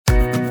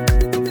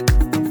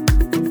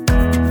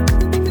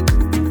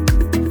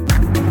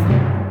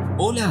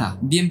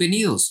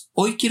Bienvenidos.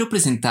 Hoy quiero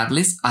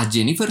presentarles a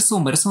Jennifer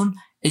Summerson.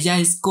 Ella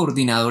es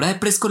coordinadora de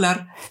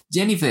preescolar.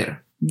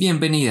 Jennifer,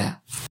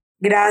 bienvenida.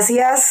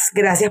 Gracias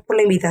por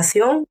la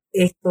invitación.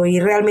 Estoy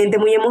realmente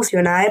muy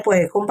emocionada de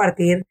poder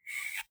compartir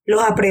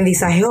los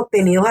aprendizajes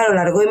obtenidos a lo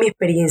largo de mi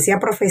experiencia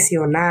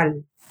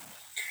profesional.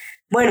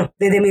 Bueno,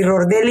 desde mi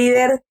rol de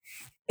líder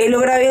he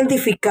logrado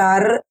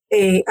identificar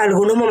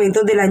algunos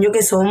momentos del año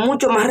que son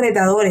mucho más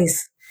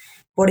retadores.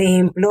 Por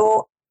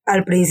ejemplo,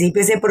 al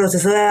principio ese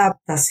proceso de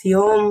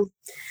adaptación,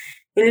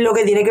 en lo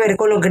que tiene que ver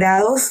con los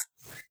grados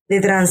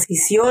de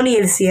transición y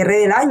el cierre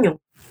del año.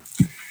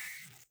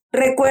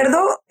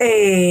 Recuerdo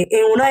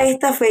en una de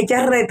estas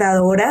fechas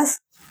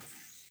retadoras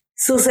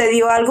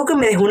sucedió algo que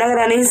me dejó una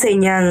gran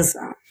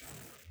enseñanza.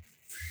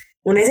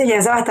 Una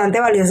enseñanza bastante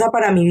valiosa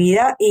para mi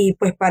vida y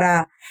pues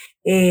para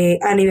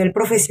a nivel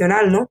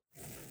profesional, ¿no?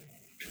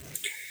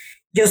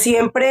 Yo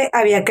siempre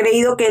había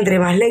creído que entre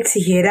más le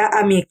exigiera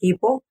a mi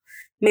equipo,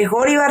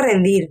 mejor iba a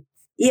rendir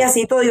y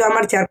así todo iba a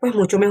marchar pues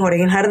mucho mejor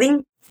en el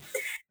jardín.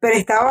 Pero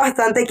estaba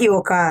bastante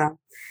equivocada.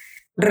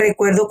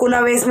 Recuerdo que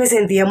una vez me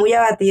sentía muy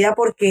abatida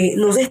porque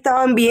no se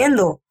estaban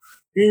viendo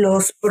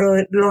los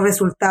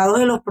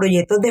resultados en los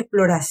proyectos de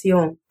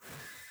exploración,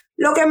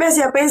 lo que me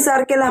hacía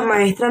pensar que las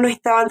maestras no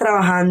estaban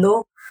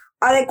trabajando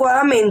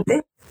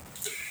adecuadamente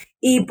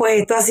y pues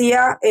esto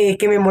hacía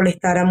que me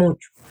molestara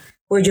mucho.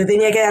 Pues yo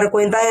tenía que dar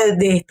cuenta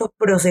de estos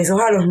procesos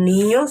a los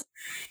niños,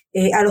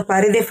 a los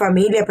padres de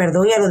familia,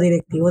 y a los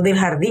directivos del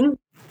jardín.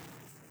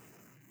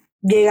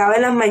 Llegaba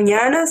en las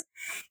mañanas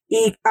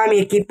y a mi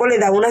equipo le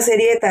daba una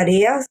serie de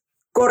tareas,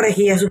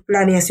 corregía sus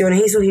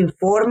planeaciones y sus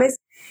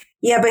informes,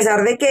 y a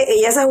pesar de que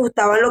ellas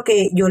ajustaban lo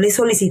que yo les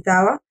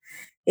solicitaba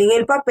en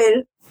el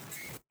papel,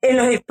 en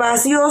los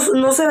espacios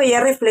no se veía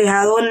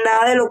reflejado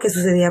nada de lo que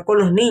sucedía con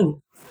los niños.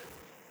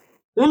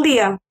 Un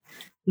día,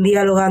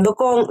 dialogando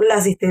con la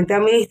asistente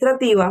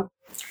administrativa,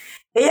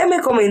 ella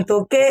me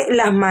comentó que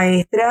las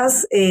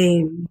maestras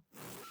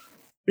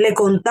le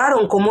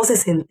contaron cómo se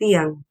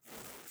sentían,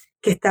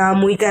 que estaban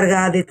muy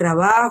cargadas de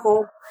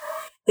trabajo,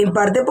 en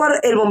parte por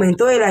el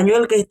momento del año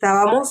en el que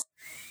estábamos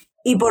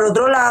y por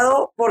otro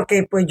lado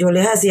porque pues yo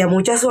les hacía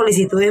muchas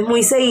solicitudes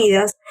muy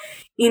seguidas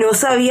y no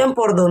sabían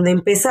por dónde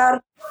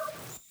empezar.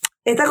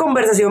 Esta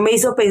conversación me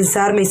hizo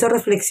pensar, me hizo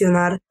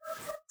reflexionar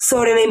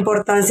sobre la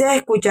importancia de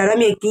escuchar a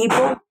mi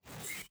equipo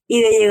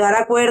y de llegar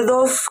a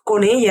acuerdos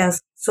con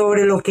ellas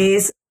sobre lo que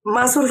es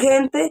más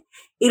urgente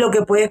y lo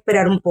que puede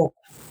esperar un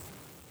poco.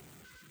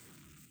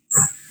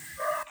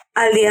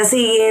 Al día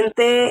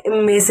siguiente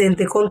me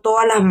senté con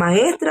todas las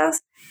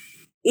maestras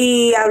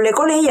y hablé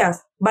con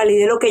ellas,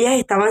 validé lo que ellas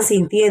estaban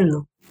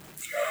sintiendo.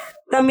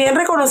 También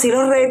reconocí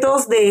los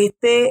retos de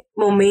este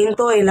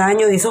momento del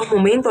año, de esos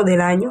momentos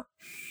del año,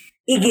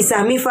 y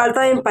quizás mi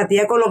falta de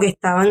empatía con lo que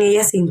estaban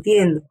ellas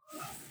sintiendo.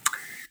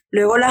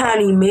 Luego las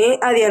animé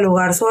a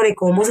dialogar sobre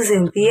cómo se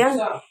sentían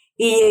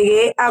y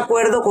llegué a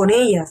acuerdo con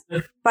ellas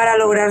para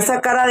lograr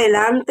sacar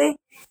adelante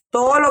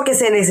todo lo que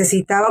se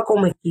necesitaba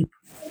como equipo.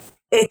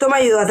 Esto me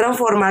ayudó a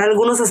transformar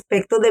algunos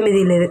aspectos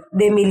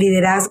de mi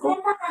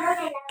liderazgo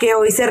que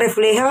hoy se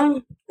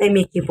reflejan en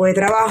mi equipo de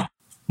trabajo.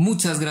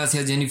 Muchas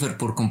gracias, Jennifer,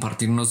 por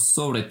compartirnos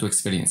sobre tu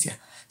experiencia.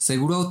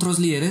 Seguro a otros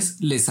líderes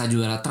les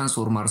ayudará a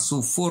transformar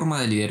su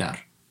forma de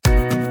liderar.